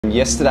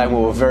Yesterday we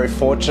were very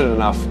fortunate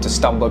enough to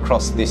stumble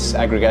across this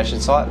aggregation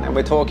site, and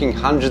we're talking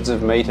hundreds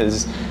of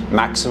metres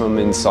maximum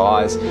in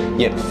size,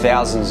 yet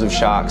thousands of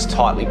sharks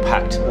tightly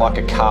packed like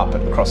a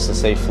carpet across the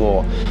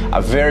seafloor.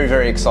 A very,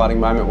 very exciting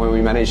moment when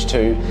we managed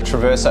to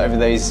traverse over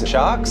these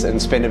sharks and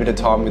spend a bit of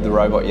time with the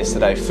robot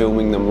yesterday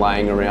filming them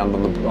laying around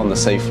on the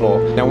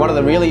seafloor. Now, one of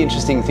the really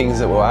interesting things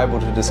that we were able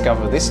to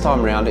discover this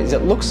time around is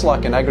it looks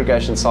like an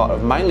aggregation site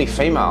of mainly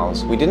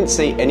females. We didn't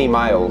see any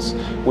males,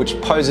 which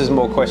poses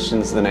more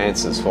questions than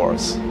answers for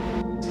us.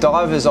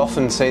 Divers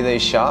often see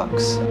these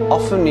sharks,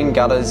 often in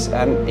gutters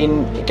and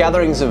in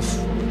gatherings of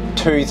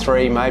 2,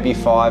 3, maybe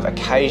 5,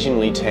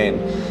 occasionally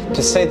 10.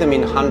 To see them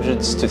in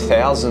hundreds to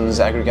thousands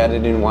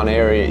aggregated in one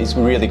area is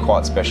really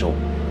quite special.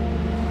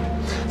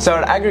 So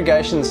an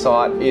aggregation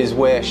site is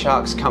where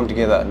sharks come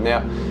together.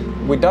 Now,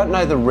 we don't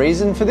know the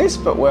reason for this,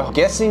 but we're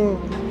guessing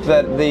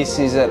that this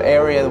is an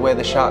area where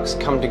the sharks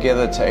come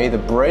together to either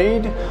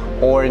breed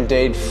or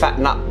indeed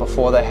fatten up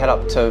before they head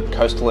up to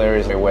coastal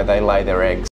areas where they lay their eggs.